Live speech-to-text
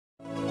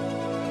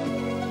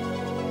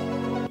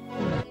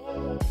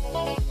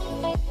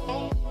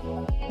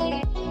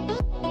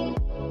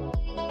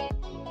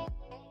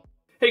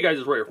Hey guys,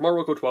 it's Roy from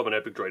Marwoko12 and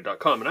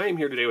EpicDroid.com, and I am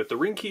here today with the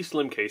Ringke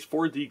Slim case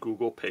for the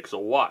Google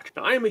Pixel Watch.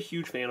 Now, I am a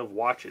huge fan of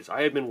watches.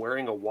 I have been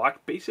wearing a watch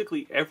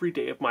basically every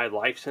day of my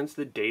life since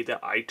the day that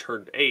I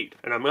turned 8.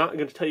 And I'm not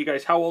going to tell you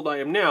guys how old I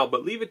am now,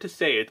 but leave it to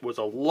say it was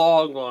a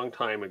long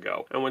time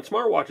ago. And when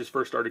smartwatches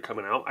first started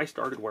coming out, I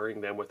started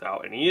wearing them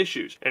without any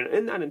issues. And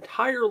in that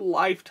entire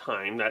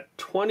lifetime, that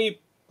 20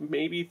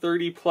 maybe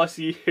 30 plus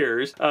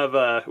years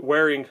of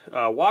wearing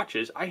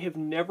watches, I have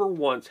never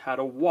once had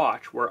a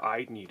watch where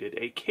I needed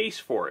a case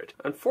for it.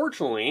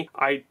 Unfortunately,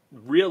 I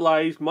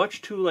realized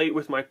much too late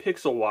with my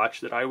Pixel watch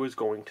that I was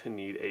going to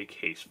need a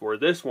case for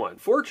this one.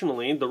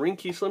 Fortunately, the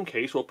Ringke Slim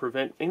case will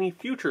prevent any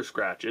future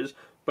scratches,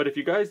 but if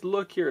you guys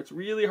look here, it's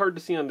really hard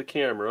to see on the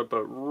camera,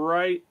 but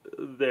right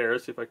there,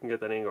 see if I can get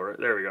that angle right,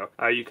 there we go.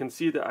 You can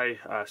see that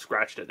I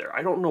scratched it there.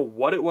 I don't know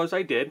what it was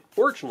I did.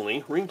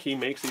 Fortunately, Ringke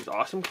makes these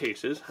awesome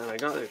cases, and I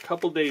got it a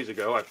couple days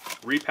ago. I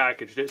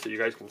repackaged it so you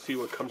guys can see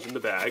what comes in the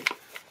bag,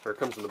 or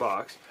comes in the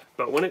box.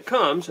 But when it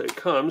comes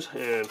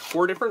in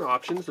 4 different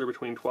options. They're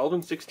between $12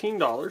 and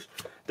 $16.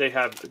 They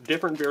have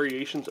different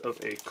variations of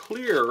a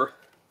clear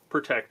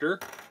protector,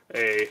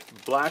 a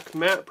black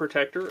matte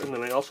protector, and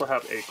then they also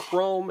have a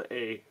chrome,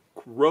 a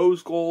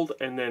rose gold,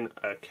 and then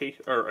a case,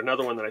 or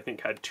another one that I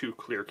think had 2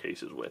 clear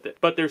cases with it.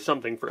 But there's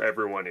something for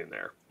everyone in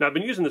there. Now, I've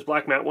been using this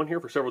black matte one here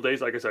for several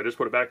days. Like I said, I just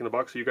put it back in the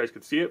box so you guys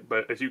could see it.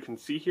 But as you can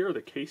see here,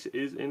 the case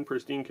is in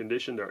pristine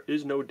condition. There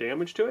is no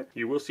damage to it.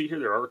 You will see here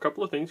there are a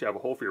couple of things. You have a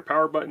hole for your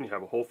power button. You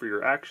have a hole for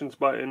your actions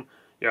button.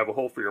 You have a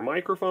hole for your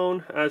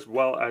microphone, as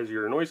well as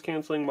your noise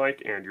canceling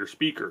mic and your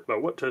speaker.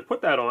 But to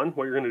put that on,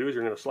 what you're going to do is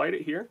you're going to slide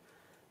it here.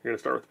 You're going to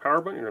start with the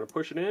power button, you're going to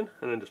push it in,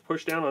 and then just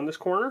push down on this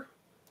corner,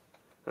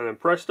 and then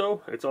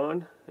presto, it's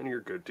on, and you're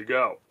good to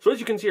go. So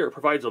as you can see here, it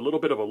provides a little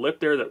bit of a lip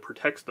there that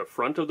protects the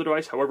front of the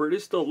device. However, it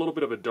is still a little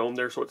bit of a dome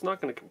there, so it's not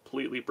going to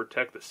completely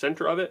protect the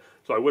center of it.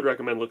 So I would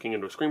recommend looking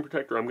into a screen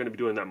protector. I'm going to be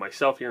doing that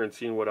myself here and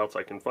seeing what else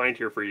I can find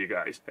here for you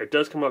guys. It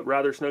does come up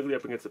rather snugly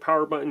up against the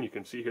power button. You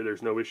can see here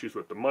there's no issues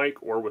with the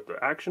mic or with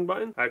the action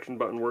button. Action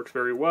button works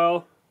very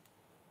well.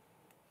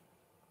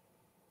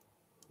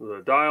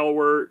 The dial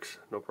works,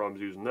 no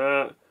problems using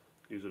that.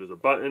 Use it as a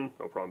button,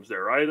 no problems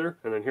there either.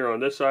 And then here on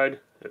this side,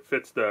 it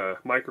fits the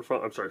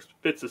microphone,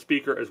 fits the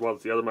speaker as well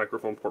as the other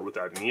microphone port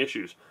without any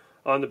issues.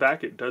 On the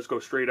back, it does go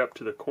straight up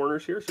to the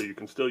corners here, so you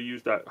can still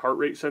use that heart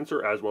rate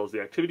sensor as well as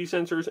the activity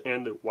sensors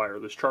and the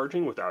wireless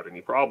charging without any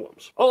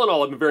problems. All in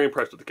all, I've been very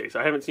impressed with the case.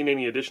 I haven't seen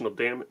any additional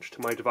damage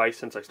to my device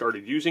since I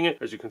started using it.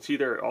 As you can see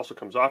there, it also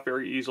comes off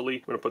very easily.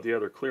 I'm going to put the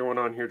other clear one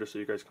on here just so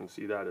you guys can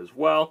see that as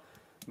well.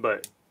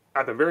 But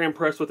I've been very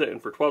impressed with it,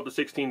 and for $12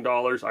 to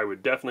 $16, I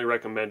would definitely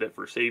recommend it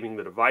for saving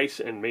the device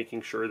and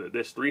making sure that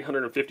this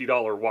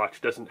 $350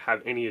 watch doesn't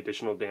have any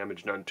additional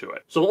damage done to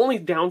it. So the only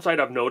downside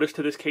I've noticed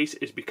to this case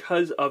is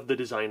because of the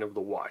design of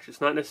the watch.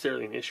 It's not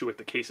necessarily an issue with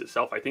the case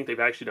itself. I think they've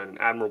actually done an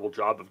admirable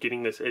job of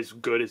getting this as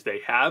good as they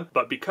have,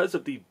 but because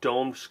of the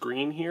domed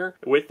screen here,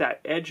 with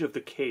that edge of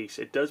the case,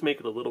 it does make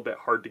it a little bit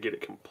hard to get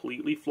it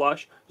completely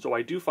flush. So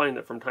I do find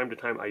that from time to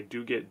time, I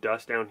do get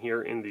dust down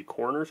here in the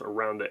corners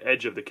around the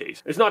edge of the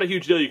case. It's not a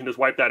huge deal. You can just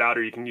wipe that out,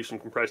 or you can use some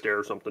compressed air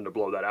or something to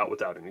blow that out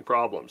without any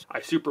problems. I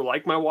super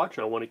like my watch,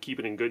 and I want to keep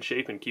it in good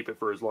shape and keep it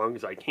for as long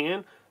as I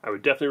can. I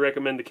would definitely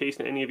recommend the case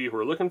to any of you who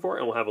are looking for it,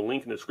 and we'll have a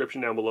link in the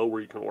description down below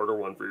where you can order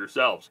one for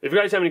yourselves. If you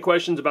guys have any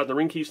questions about the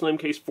Ringke Slim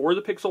case for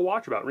the Pixel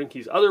Watch, about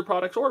Ringke's other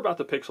products, or about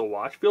the Pixel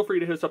Watch, feel free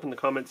to hit us up in the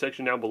comment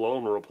section down below,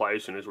 and we'll reply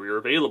as soon as we are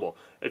available.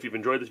 If you've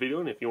enjoyed this video,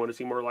 and if you want to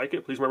see more like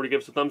it, please remember to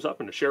give us a thumbs up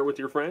and to share it with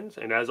your friends.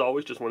 And as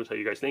always, just want to tell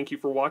you guys thank you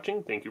for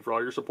watching, thank you for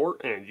all your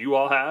support, and you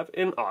all have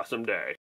an awesome day.